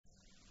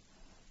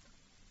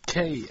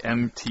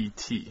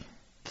KMTT,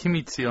 Ki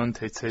Mitzion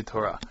Tetzei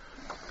Torah.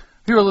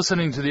 You are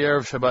listening to the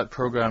Erev Shabbat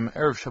program,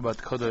 Erev Shabbat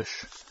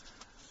Kodesh,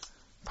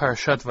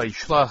 Parashat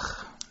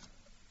Vayishlach,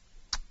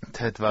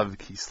 Tetvav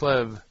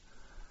Kislev.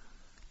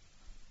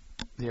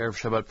 The Erev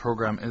Shabbat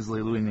program is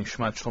Leilui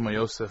Nishmat Shlomo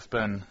Yosef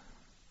ben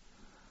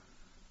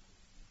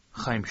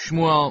Chaim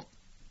Shmuel,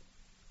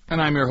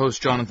 and I'm your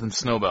host, Jonathan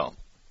Snowbell.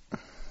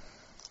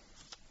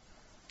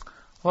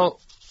 Well,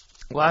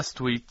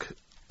 last week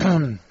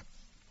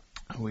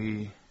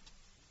we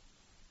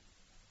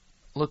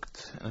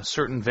looked in a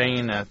certain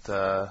vein at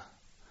the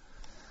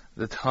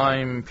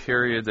time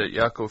period that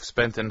Yaakov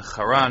spent in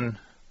Haran,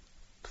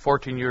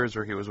 14 years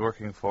where he was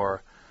working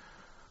for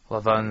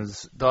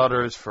Lavan's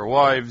daughters for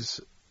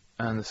wives,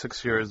 and the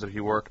 6 years that he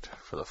worked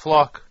for the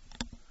flock.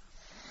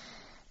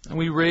 And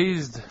we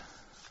raised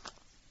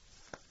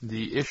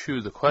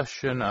the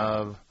question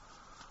of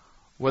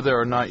whether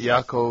or not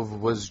Yaakov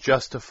was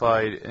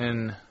justified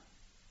in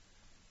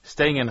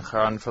staying in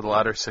Haran for the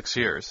latter 6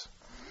 years.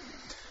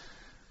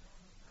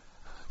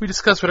 We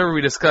discussed whatever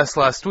we discussed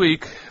last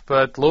week,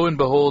 but lo and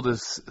behold,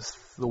 as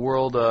the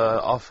world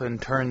often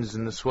turns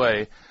in this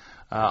way,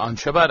 on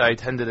Shabbat I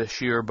attended a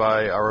shiur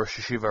by our Rosh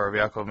Yeshiva, Rav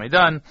Yaakov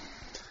Meidan,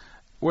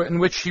 in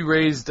which he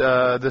raised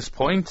this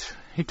point.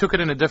 He took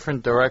it in a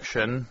different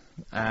direction,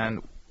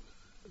 and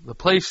the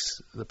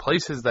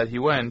places that he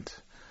went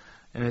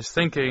in his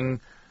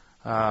thinking,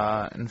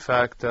 in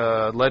fact,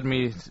 led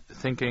me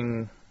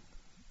thinking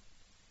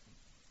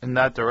in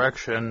that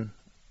direction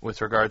with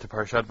regard to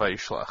Parashat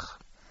Vayishlach.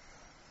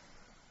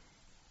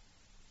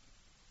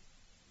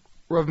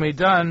 Rav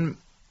Meidan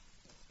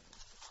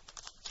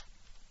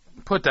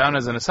put down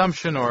as an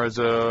assumption or as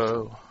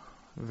a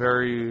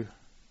very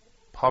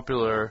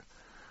popular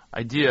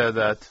idea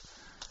that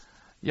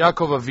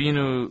Yaakov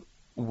Avinu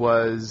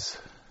was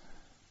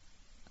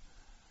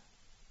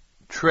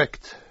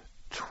tricked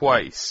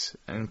twice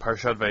in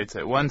Parashat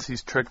Vayetze. Once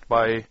he's tricked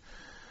by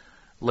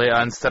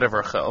Leah instead of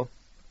Rachel.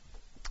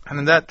 And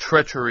in that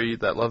treachery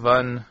that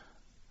Lavan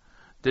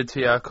did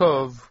to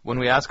Yaakov, when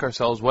we ask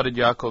ourselves, what did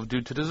Yaakov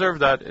do to deserve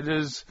that? It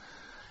is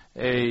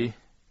a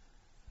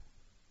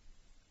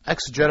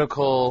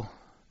exegetical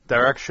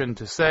direction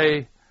to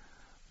say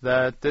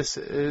that this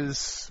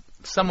is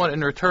somewhat in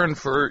return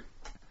for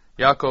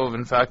Yaakov,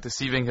 in fact,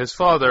 deceiving his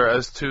father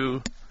as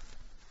to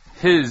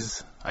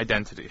his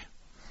identity.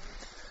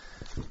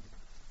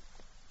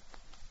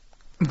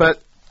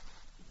 But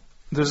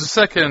there's a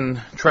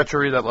second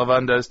treachery that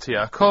Lavan does to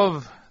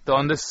Yaakov, though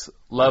on this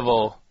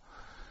level,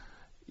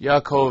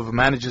 Yaakov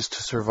manages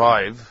to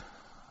survive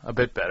a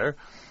bit better.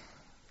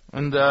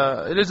 And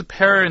it is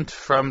apparent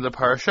from the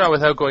parasha,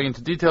 without going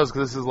into details,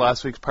 because this is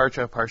last week's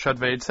parasha, Parashat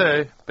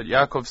Vayetze, but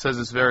Yaakov says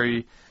this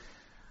very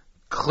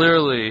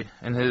clearly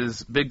in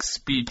his big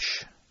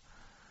speech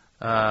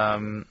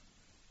to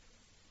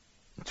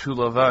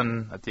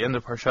Lavan at the end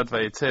of Parashat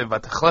Vayetze,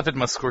 Vatachlefet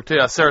maskurtei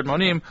aseret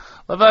monim.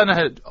 Lavan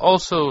had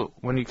also,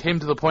 when he came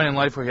to the point in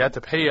life where he had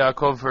to pay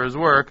Yaakov for his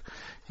work,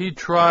 he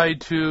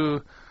tried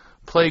to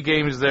play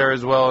games there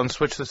as well and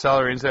switch the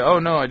salary and say, oh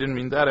no, I didn't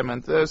mean that, I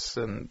meant this,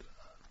 and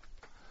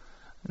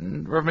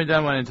Rav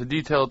Meidan went into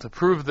detail to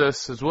prove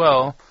this as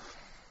well.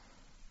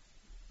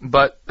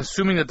 But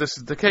assuming that this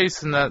is the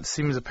case, and that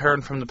seems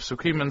apparent from the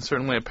Pesukim, and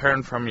certainly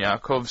apparent from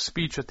Yaakov's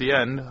speech at the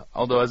end,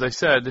 although as I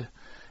said,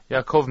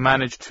 Yaakov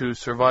managed to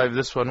survive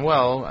this one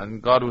well,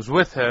 and God was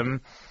with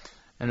him,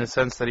 in the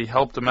sense that he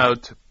helped him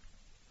out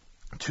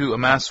to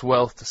amass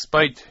wealth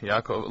despite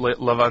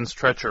Lavan's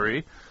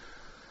treachery.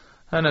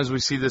 And as we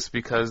see this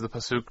because the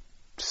Pasuk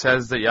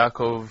says that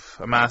Yaakov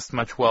amassed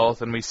much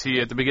wealth, and we see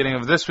at the beginning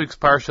of this week's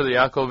parsha that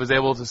Yaakov is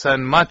able to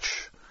send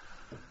much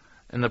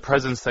in the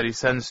presents that he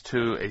sends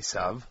to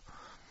Esav.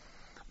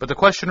 But the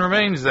question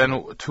remains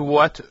then, to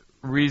what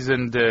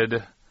reason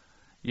did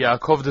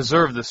Yaakov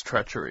deserve this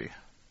treachery?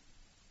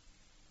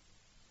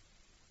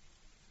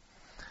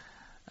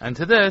 And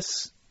to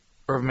this,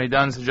 Rav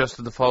Meidan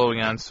suggested the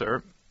following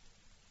answer,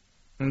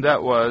 and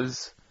that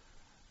was,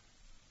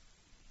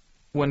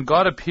 when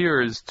God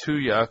appears to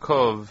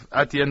Yaakov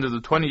at the end of the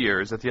 20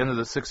 years, at the end of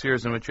the 6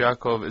 years in which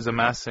Yaakov is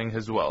amassing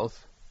his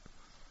wealth,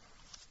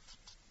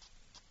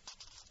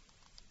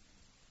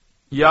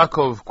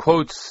 Yaakov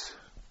quotes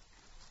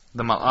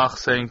the Malach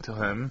saying to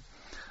him,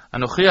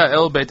 Anochi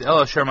el beit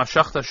el asher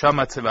mashachta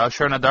shama tzeva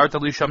asher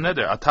nadarta li sham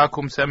neder ata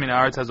kumse min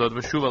haaretz hazot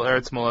v'shuv el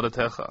eretz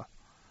moladatecha.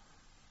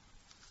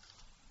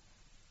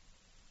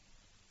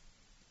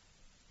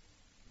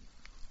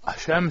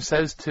 Hashem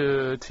says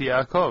to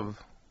Yaakov,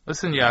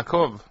 listen,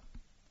 Yaakov,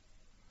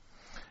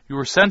 you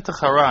were sent to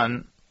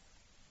Haran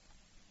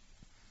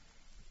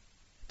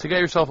to get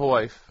yourself a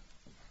wife.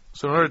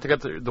 So in order to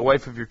get the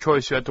wife of your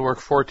choice, you had to work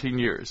 14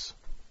 years.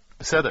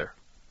 Beseder.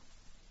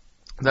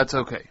 That's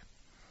okay.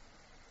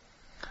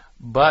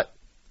 But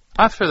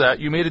after that,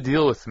 you made a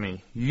deal with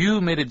me.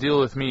 You made a deal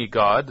with me,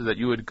 God, that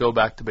you would go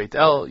back to Beit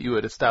El, you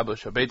would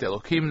establish a Beit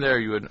Elokim there,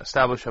 you would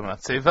establish a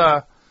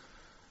Matzeva.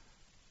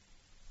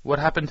 What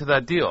happened to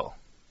that deal?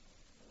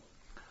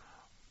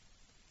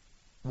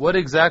 What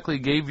exactly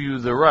gave you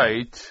the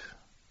right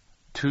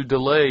to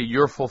delay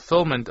your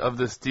fulfillment of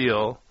this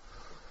deal,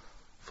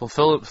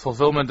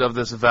 fulfillment of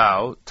this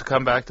vow, to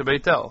come back to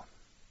Beit El.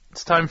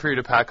 It's time for you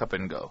to pack up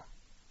and go.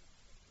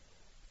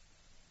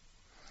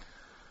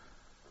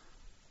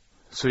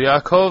 So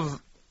Yaakov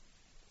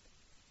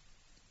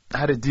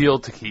had a deal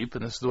to keep,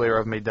 and this is the way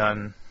Rav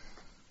Meidan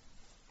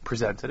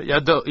presented it.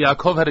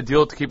 Yaakov had a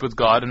deal to keep with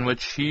God in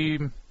which he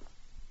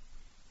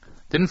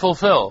didn't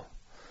fulfill,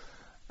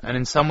 and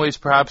in some ways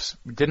perhaps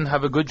didn't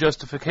have a good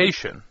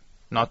justification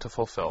not to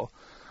fulfill.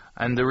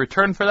 And the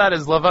return for that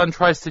is Lavan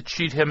tries to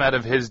cheat him out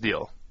of his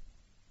deal.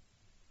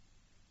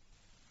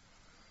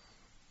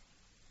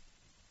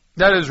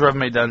 That is Rav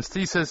Meidan's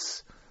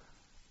thesis.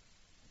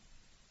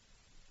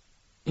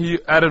 He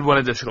added one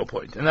additional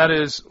point, and that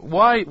is,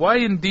 why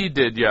indeed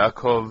did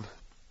Yaakov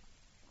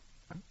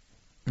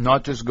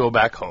not just go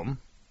back home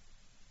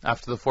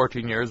after the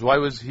 14 years? Why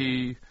was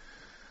he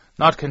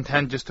not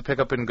content just to pick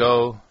up and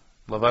go?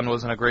 Lavan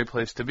wasn't a great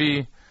place to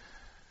be.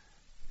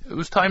 It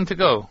was time to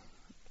go.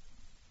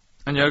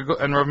 And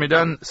Rav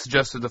Meidan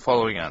suggested the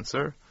following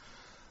answer,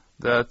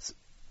 that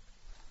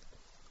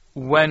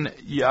when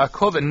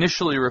Yaakov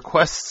initially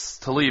requests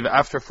to leave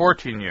after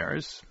 14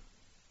 years,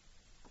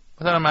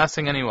 without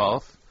amassing any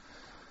wealth,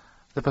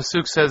 the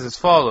pasuk says as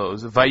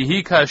follows: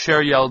 "Vayhi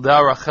kasher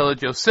yalda Rachel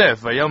et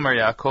Yosef, vayomer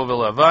Yaakov el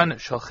Lavan,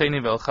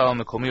 shalcheni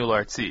ve'elchal mekomi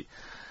u'lartzi."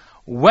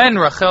 When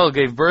Rachel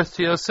gave birth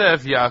to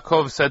Yosef,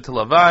 Yaakov said to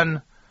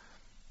Lavan,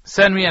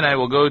 "Send me and I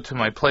will go to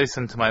my place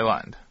and to my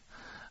land."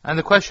 And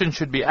the question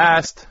should be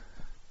asked,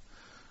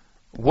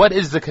 what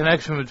is the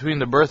connection between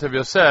the birth of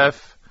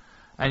Yosef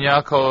and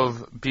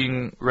Yaakov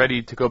being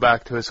ready to go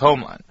back to his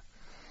homeland?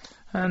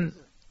 And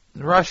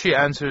Rashi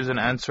answers an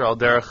answer al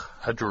derech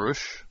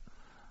hadrush,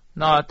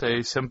 not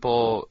a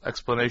simple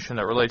explanation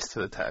that relates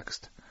to the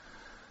text.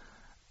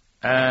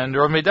 And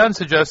Rav Meidan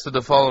suggested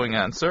the following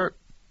answer,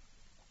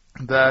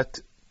 that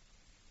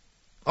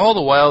all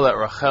the while that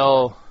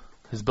Rachel,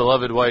 his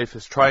beloved wife,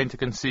 is trying to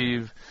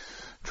conceive,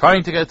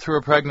 trying to get through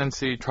a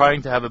pregnancy,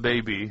 trying to have a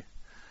baby,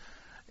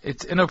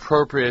 it's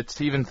inappropriate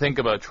to even think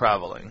about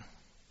traveling.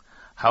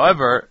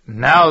 However,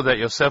 now that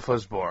Yosef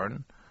was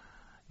born,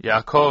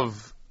 Rachel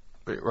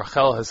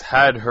has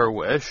had her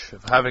wish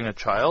of having a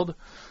child,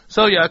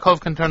 so Yaakov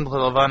can turn to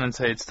Lavan and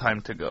say it's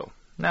time to go.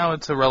 Now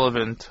it's a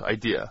relevant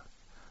idea.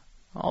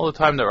 All the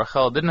time that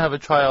Rachel didn't have a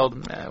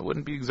child, it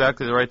wouldn't be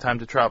exactly the right time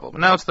to travel,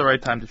 but now it's the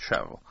right time to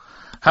travel.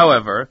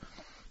 However,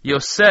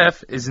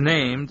 Yosef is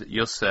named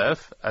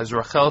Yosef, as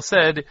Rachel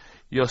said,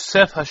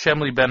 Yosef Hashem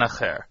li ben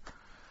acher.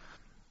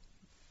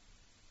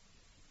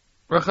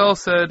 Rachel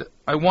said,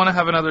 I want to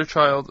have another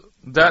child.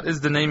 That is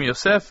the name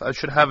Yosef. I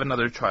should have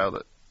another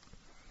child.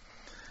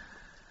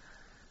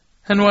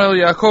 And while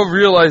Yaakov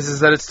realizes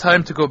that it's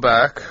time to go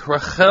back,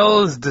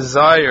 Rachel's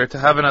desire to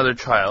have another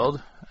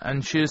child,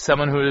 and she is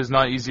someone who it is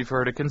not easy for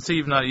her to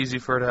conceive, not easy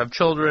for her to have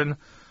children,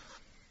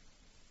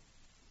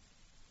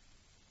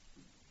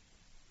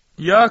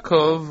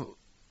 Yaakov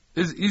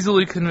is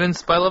easily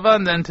convinced by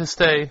Lavan then to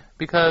stay,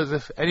 because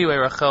if anyway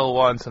Rachel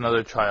wants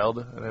another child,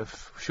 and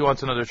if she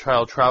wants another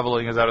child,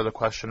 traveling is out of the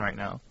question right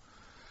now.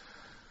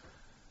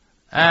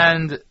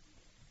 And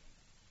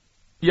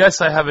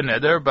yes, I have a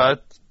neder,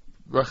 but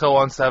Rachel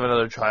wants to have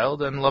another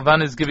child, and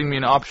Lavan is giving me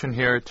an option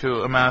here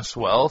to amass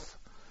wealth,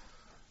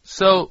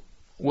 so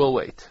we'll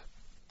wait.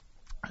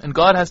 And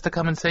God has to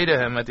come and say to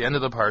him at the end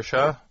of the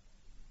parsha,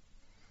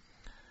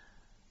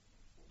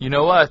 you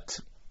know what?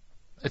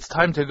 It's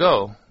time to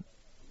go.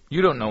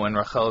 You don't know when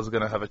Rachel is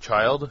going to have a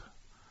child.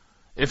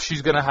 If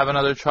she's going to have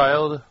another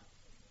child,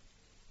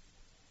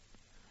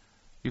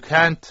 you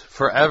can't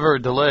forever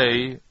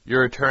delay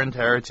your return to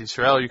Eretz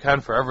Yisrael. You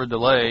can't forever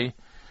delay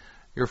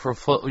your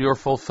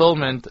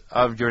fulfillment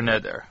of your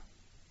neder.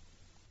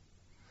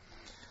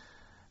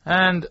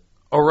 And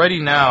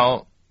already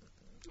now,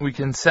 we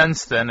can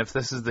sense then, if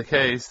this is the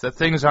case, that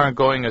things aren't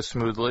going as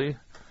smoothly,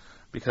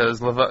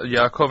 because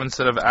Yaakov,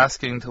 instead of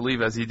asking to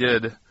leave as he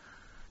did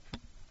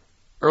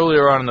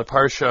earlier on in the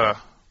parsha,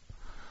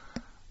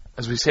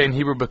 as we say in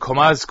Hebrew,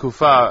 bekomaz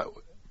kufa,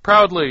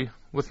 proudly,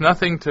 with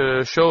nothing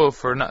to show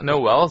for no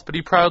wealth, but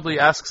he proudly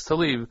asks to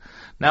leave.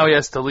 Now he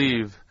has to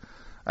leave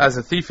as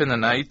a thief in the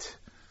night.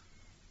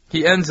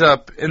 He ends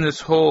up in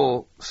this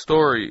whole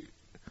story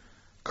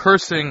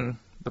cursing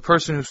the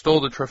person who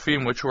stole the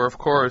trophiim,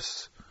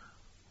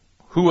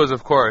 who was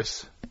of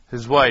course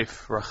his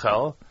wife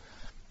Rachel,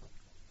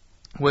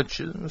 which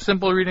a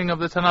simple reading of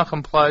the Tanakh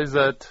implies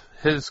that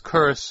his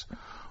curse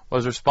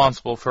was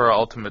responsible for her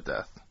ultimate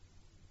death.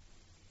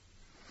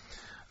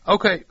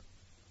 Okay,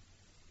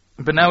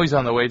 but now he's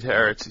on the way to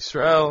Eretz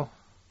Yisrael.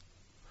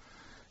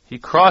 He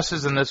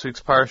crosses in this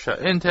week's parsha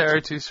into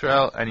Eretz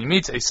Yisrael, and he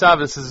meets Esav.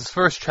 This is his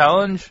first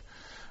challenge,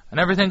 and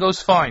everything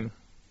goes fine.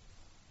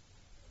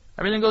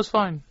 Everything goes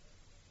fine.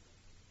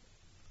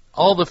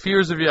 All the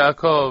fears of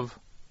Yaakov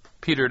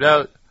petered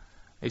out.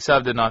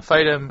 Esav did not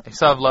fight him.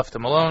 Esav left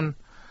him alone.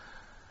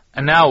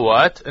 And now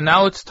what? And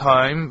now it's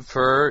time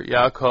for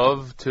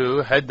Yaakov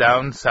to head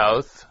down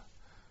south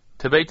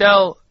to Beit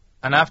El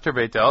and after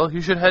Beit El,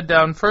 he should head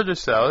down further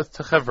south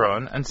to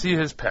Hebron and see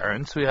his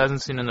parents, who he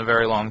hasn't seen in a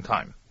very long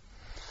time.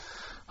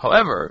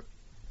 However,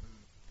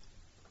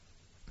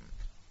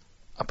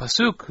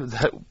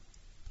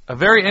 a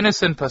very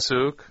innocent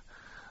pasuk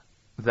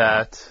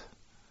that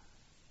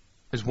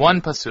is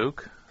one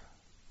pasuk,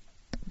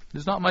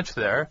 there's not much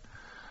there,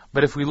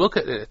 but if we look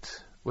at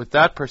it with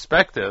that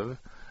perspective,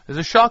 is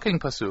a shocking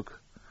pasuk.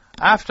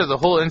 After the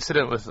whole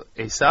incident with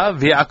Esav,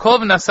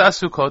 V'Yaakov nasa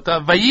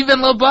Sukkota,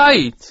 vayiven lo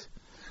bayit,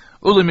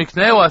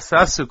 u'lemikneu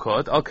asa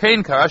Sukkot, al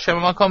kein kara shem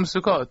makom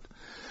Sukkot.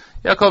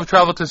 Yaakov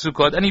traveled to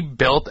Sukkot and he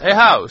built a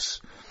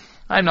house.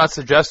 I'm not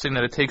suggesting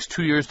that it takes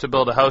 2 years to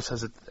build a house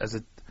as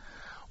it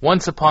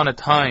once upon a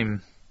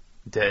time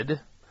did,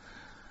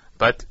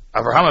 but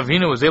Avraham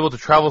Avinu was able to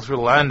travel through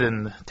the land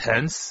in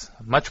tents,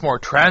 a much more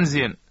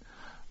transient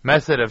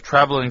method of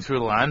traveling through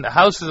the land. A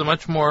house is a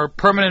much more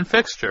permanent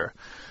fixture.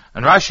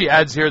 And Rashi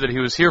adds here that he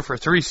was here for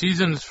 3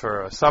 seasons,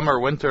 for a summer,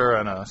 winter,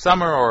 and a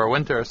summer, or a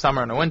winter, a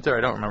summer, and a winter.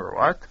 I don't remember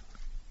what.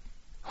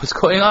 What's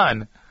going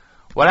on?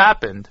 What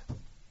happened?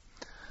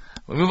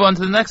 We move on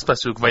to the next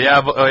pasuk.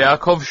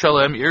 Yaakov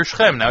Shalem Ir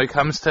Shechem. Now he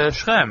comes to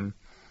Shechem.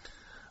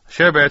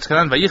 Asher be'eretz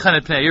Canaan vayichan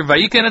et pnei Ir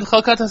vayiken et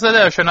chalkat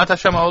hasadeh asher nata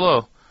Hashem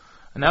ha'olo.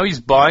 And now he's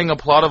buying a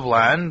plot of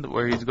land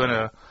where he's going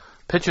to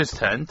pitch his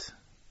tent.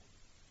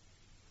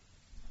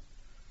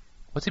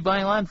 What's he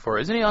buying land for?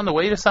 Isn't he on the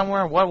way to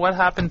somewhere? What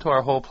happened to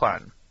our whole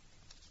plan?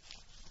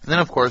 And then,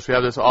 of course, we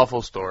have this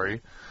awful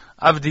story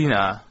of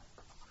Dinah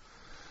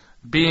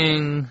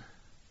being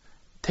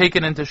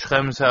taken into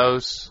Shechem's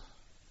house,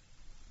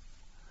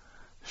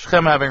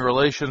 Shechem having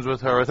relations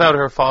with her without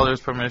her father's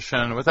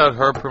permission, without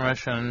her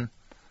permission,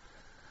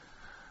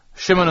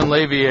 Shimon and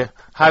Levi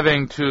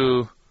having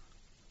to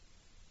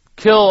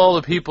kill all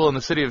the people in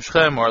the city of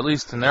Shechem, or at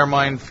least in their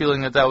mind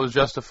feeling that was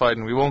justified,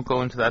 and we won't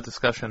go into that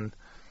discussion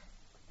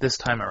this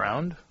time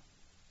around.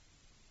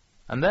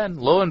 And then,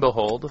 lo and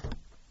behold,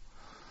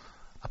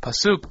 a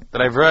pasuk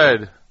that I've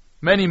read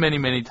many, many,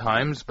 many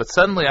times, but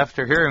suddenly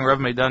after hearing Rav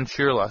Meidan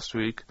Shir last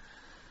week,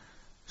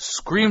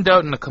 screamed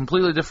out in a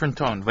completely different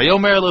tone.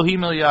 Vayomer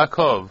Elohim el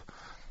Yaakov,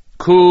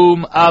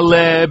 Kum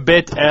ale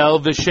Bet El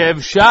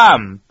v'shev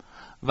sham,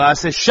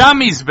 v'aseh sham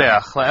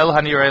mizbeach la'el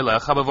hanirei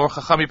lecha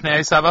b'vorchacha mipnei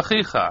Esav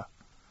achicha.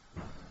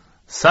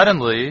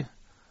 Suddenly,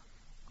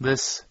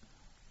 this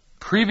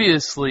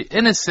previously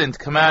innocent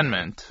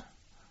commandment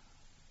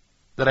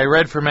that I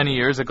read for many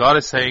years, that God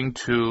is saying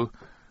to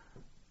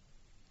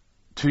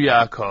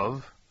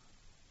Yaakov,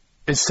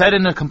 is said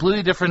in a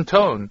completely different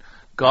tone.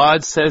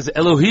 God says,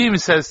 Elohim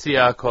says to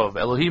Yaakov,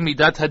 Elohim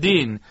midat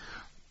hadin,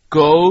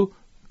 go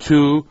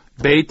to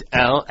Beit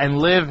El and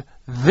live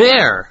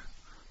there.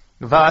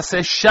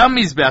 Va'aseh sham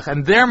mizbeach,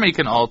 and there make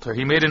an altar.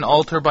 He made an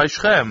altar by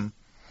Shechem.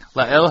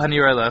 La'el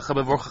hanirei lecha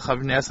b'vorchacha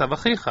v'nei Esav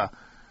achicha.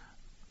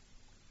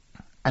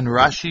 And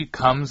Rashi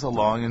comes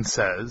along and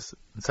says,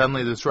 and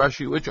suddenly this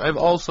Rashi, which I've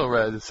also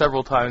read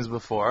several times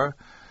before,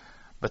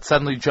 but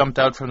suddenly jumped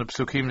out from the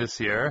Psukim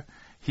this year,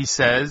 he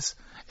says,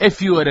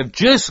 if you would have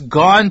just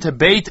gone to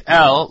Beit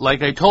El,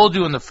 like I told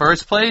you in the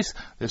first place,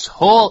 this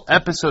whole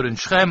episode in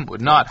Shechem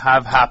would not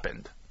have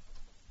happened.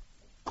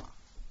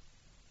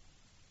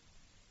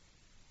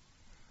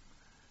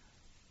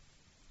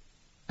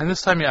 And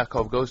this time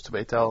Yaakov goes to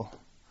Beit El.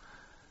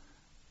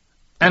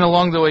 And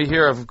along the way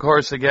here, of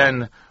course,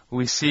 again,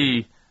 we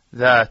see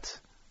that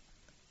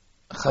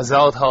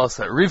Chazal tell us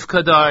that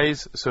Rivka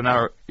dies, so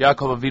now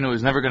Yaakov Avinu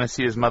is never going to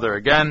see his mother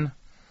again.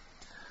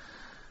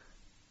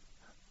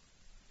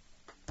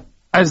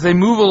 As they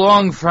move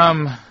along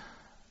from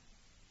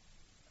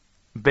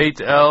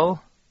Beit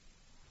El,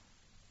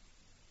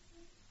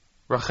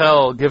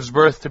 Rachel gives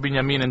birth to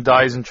Binyamin and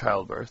dies in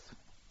childbirth.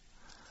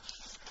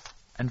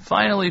 And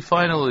finally,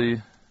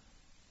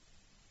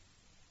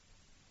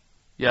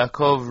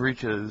 Yaakov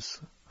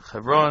reaches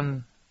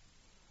Hebron,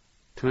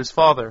 to his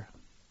father.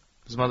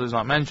 His mother's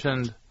not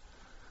mentioned,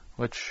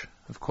 which,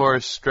 of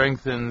course,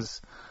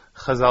 strengthens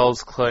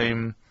Chazal's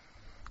claim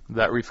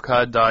that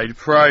Rivka died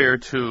prior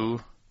to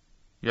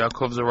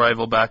Yaakov's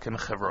arrival back in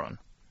Hebron.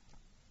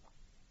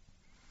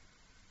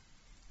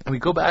 And we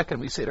go back and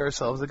we say to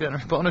ourselves again,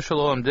 Ribono Shel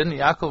Olam, didn't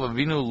Yaakov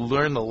Avinu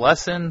learn the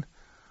lesson?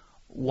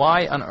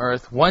 Why on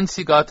earth, once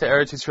he got to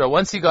Eretz Yisrael,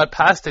 once he got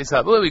past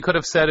Esav, well, we could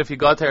have said if he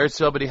got to Eretz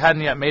Yisrael, but he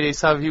hadn't yet made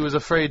Esav, he was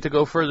afraid to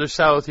go further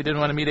south, he didn't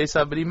want to meet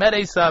Esav, but he met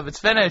Esav, it's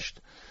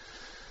finished.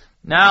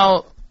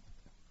 Now,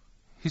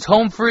 he's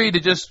home free to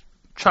just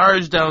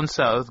charge down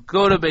south,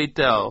 go to Beit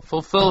El,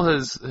 fulfill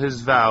his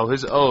vow,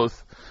 his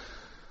oath,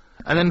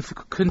 and then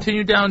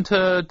continue down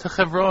to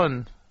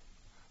Hebron,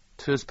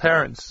 to his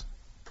parents.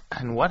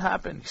 And what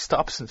happened? He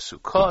stops in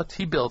Sukkot,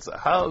 he builds a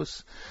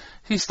house,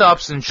 he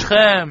stops in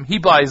Shechem, he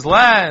buys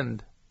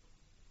land.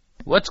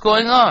 What's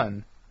going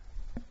on?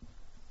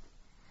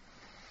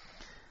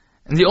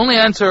 And the only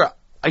answer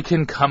I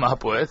can come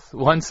up with,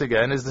 once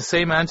again, is the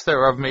same answer that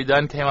Rav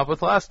Meidan came up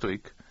with last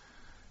week.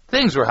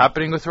 Things were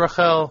happening with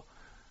Rachel.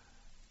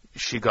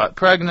 She got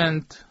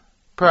pregnant.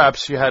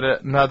 Perhaps she had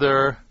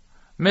another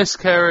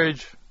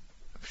miscarriage.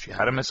 If she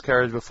had a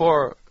miscarriage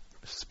before,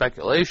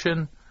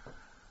 speculation.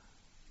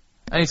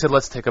 And he said,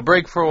 let's take a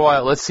break for a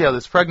while. Let's see how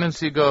this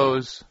pregnancy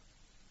goes.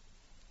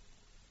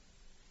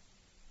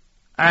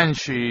 And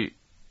she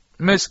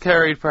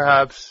miscarried,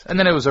 perhaps. And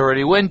then it was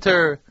already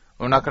winter.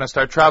 We're not going to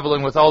start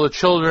traveling with all the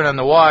children and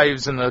the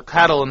wives and the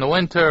cattle in the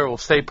winter. We'll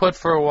stay put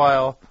for a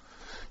while.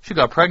 She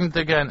got pregnant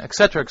again,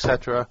 etc.,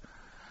 etc.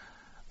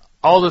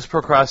 All this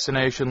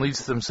procrastination leads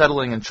to them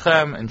settling in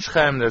Shechem. In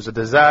Shechem, there's a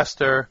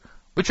disaster.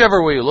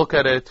 Whichever way you look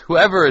at it,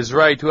 whoever is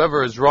right,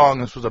 whoever is wrong,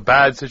 this was a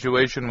bad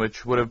situation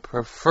which would have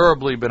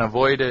preferably been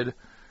avoided.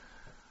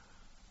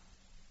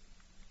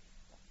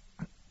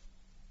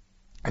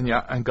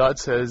 And God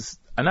says,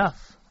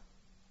 enough.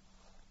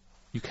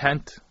 You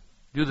can't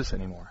do this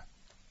anymore.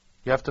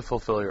 You have to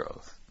fulfill your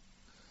oath.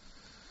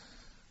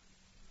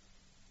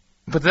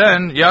 But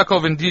then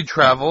Yaakov indeed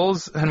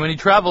travels, and when he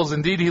travels,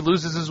 indeed he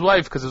loses his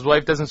wife, because his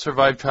wife doesn't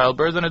survive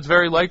childbirth, and it's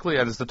very likely,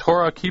 and as the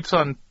Torah keeps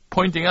on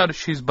pointing out,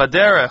 she's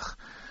baderech.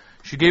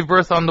 She gave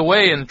birth on the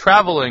way and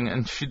traveling,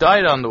 and she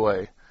died on the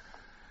way.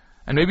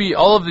 And maybe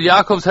all of the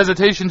Yaakov's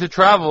hesitation to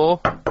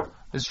travel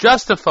is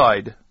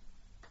justified.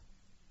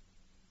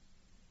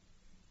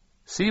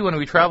 See, when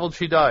we traveled,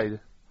 she died.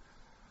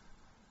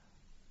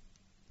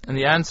 And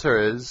the answer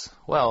is,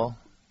 well,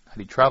 had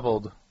he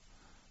traveled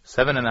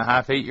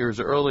 7.5, 8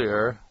 years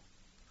earlier,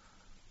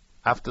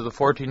 after the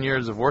 14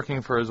 years of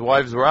working for his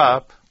wives were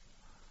up,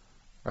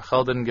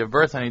 Rachel didn't give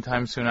birth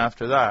anytime soon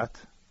after that.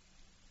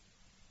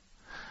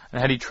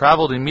 And had he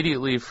traveled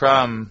immediately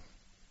from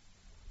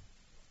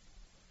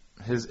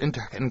his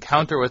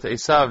encounter with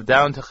Esav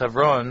down to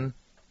Hebron,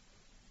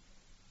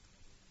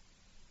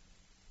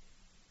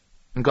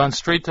 and gone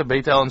straight to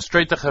Beit El and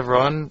straight to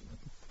Hebron,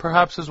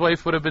 perhaps his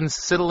wife would have been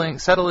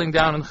settling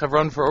down in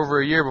Hebron for over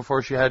a year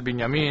before she had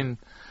Binyamin,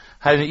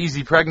 had an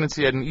easy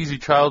pregnancy, had an easy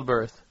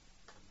childbirth.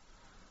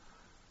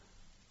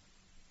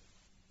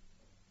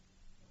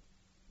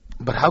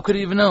 But how could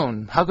he have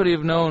known? How could he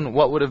have known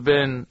what would have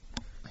been?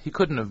 He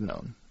couldn't have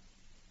known.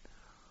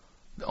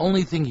 The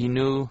only thing he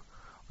knew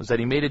was that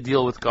he made a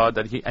deal with God,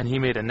 he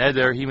made a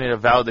neder, he made a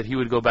vow that he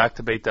would go back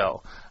to Beit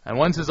El. And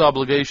once his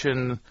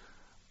obligation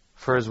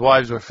for his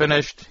wives were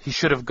finished, he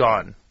should have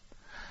gone.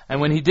 And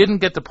when he didn't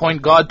get the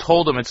point, God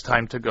told him it's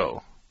time to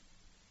go.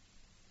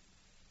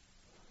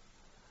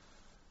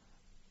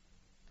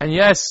 And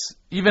yes,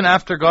 even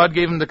after God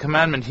gave him the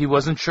commandment, he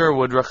wasn't sure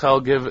would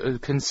Rachel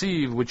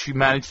conceive, would she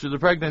manage through the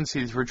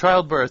pregnancy, through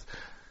childbirth.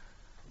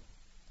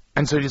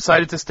 And so he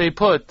decided to stay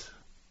put.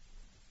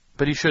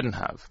 But he shouldn't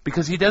have,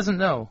 because he doesn't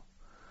know.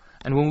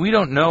 And when we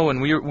don't know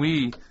and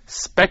we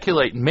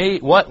speculate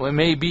what it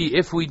may be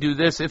if we do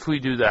this, if we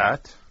do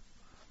that,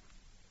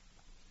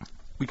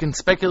 we can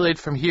speculate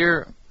from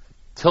here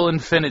till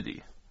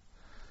infinity.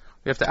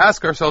 We have to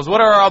ask ourselves,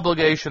 what are our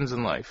obligations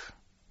in life?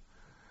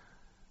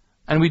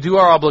 And we do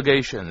our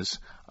obligations.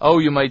 Oh,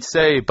 you might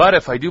say, but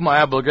if I do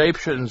my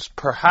obligations,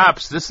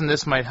 perhaps this and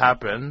this might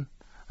happen,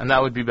 and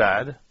that would be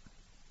bad.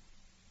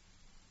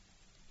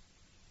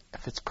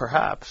 If it's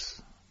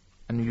perhaps,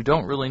 and you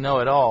don't really know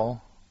at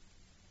all,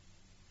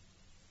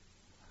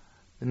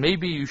 then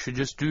maybe you should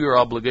just do your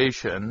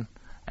obligation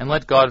and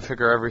let God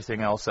figure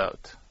everything else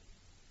out.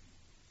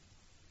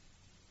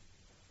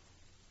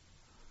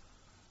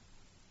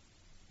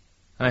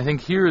 And I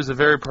think here is a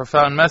very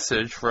profound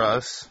message for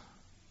us,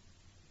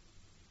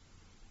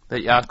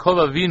 that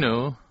Yaakov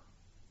Avinu,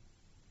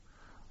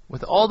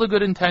 with all the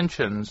good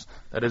intentions,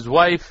 that his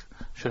wife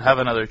should have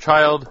another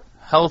child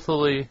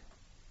healthily,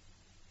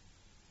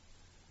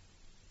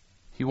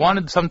 he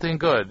wanted something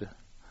good,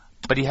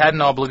 but he had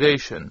an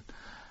obligation.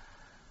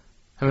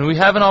 And when we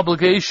have an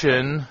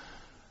obligation,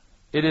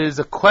 it is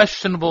a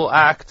questionable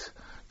act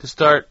to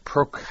start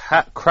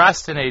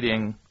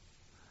procrastinating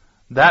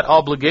that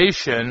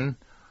obligation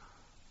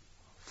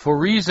for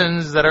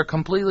reasons that are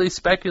completely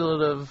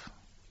speculative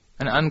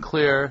and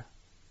unclear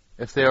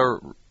if they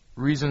are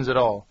reasons at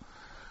all.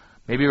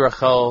 Maybe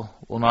Rachel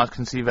will not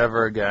conceive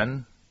ever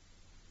again.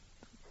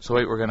 So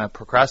wait, we're going to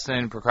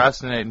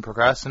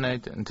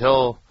procrastinate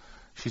until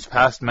she's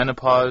past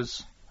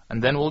menopause,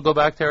 and then we'll go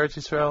back to Eretz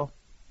Yisrael?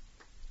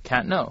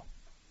 Can't know.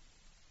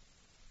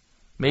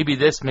 Maybe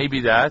this,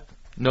 maybe that.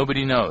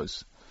 Nobody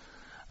knows.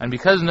 And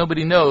because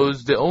nobody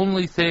knows, the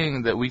only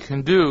thing that we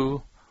can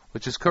do,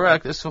 which is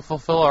correct, is to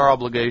fulfill our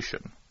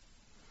obligation.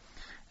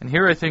 And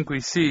here I think we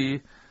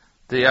see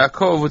that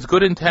Yaakov, with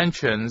good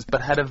intentions,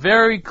 but had a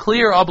very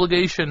clear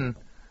obligation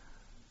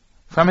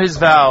from his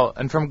vow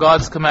and from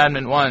God's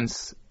commandment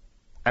once,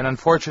 and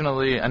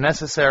unfortunately a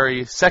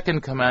necessary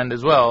second command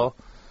as well,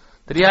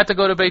 that he had to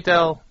go to Beit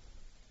El.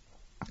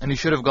 And he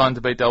should have gone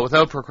to Beit El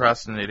without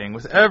procrastinating.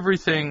 With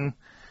everything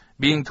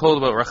being told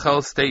about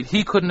Rachel's state,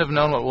 he couldn't have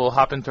known what will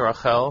happen to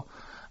Rachel,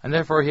 and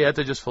therefore he had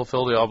to just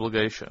fulfill the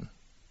obligation.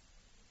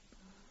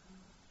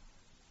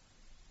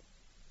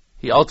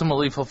 He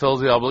ultimately fulfills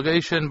the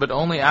obligation, but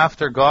only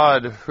after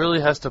God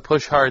really has to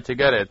push hard to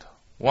get it.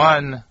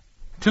 1,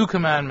 2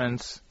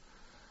 commandments,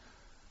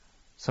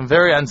 some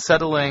very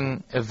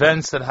unsettling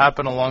events that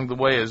happen along the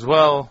way as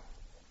well,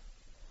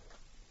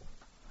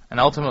 and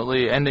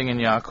ultimately ending in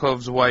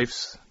Yaakov's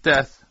wife's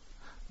death,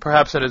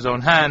 perhaps at his own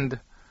hand.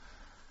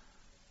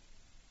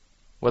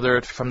 whether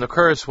it's from the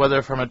curse,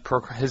 whether from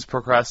his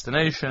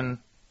procrastination.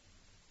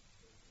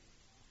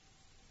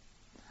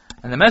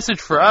 And the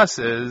message for us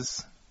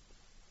is,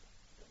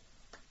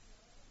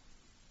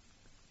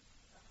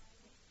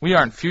 we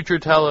aren't future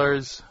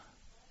tellers.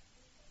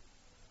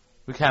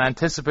 We can't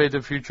anticipate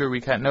the future.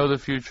 We can't know the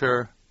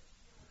future.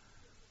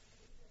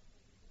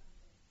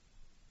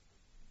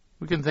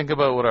 We can think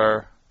about what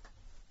our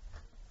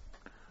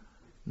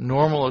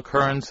normal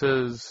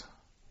occurrences,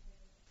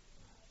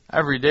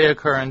 everyday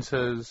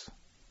occurrences.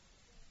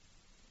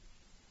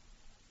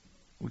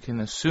 We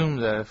can assume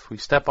that if we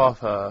step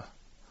off a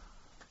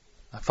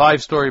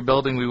 5-story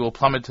building, we will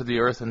plummet to the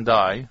earth and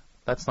die.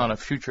 That's not a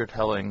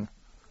future-telling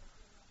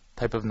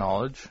type of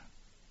knowledge.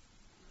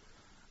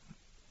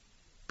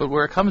 But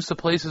where it comes to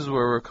places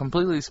where we're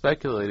completely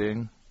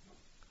speculating,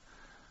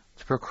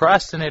 to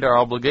procrastinate our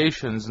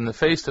obligations in the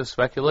face of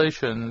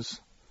speculations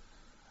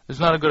is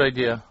not a good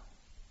idea.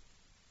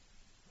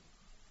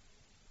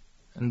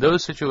 In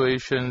those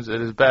situations, it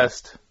is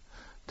best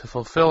to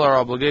fulfill our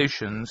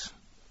obligations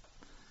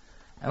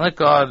and let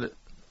God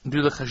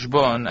do the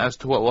cheshbon as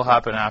to what will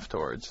happen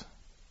afterwards.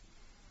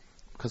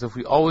 Because if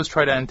we always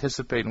try to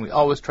anticipate and we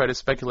always try to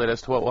speculate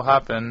as to what will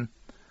happen,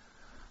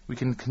 we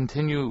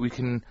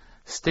can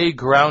stay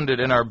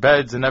grounded in our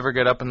beds and never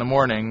get up in the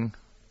morning,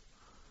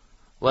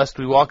 lest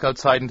we walk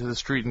outside into the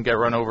street and get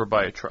run over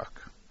by a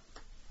truck.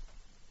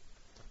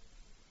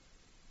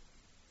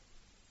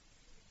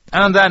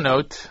 And on that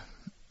note,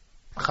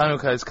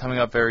 Chanukah is coming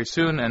up very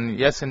soon, and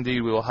yes,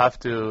 indeed, we will have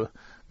to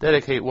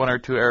dedicate 1 or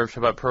 2 Erev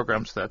Shabbat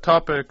programs to that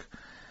topic.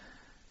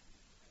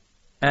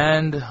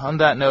 And on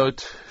that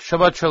note,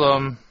 Shabbat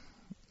Shalom,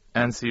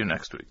 and see you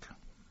next week.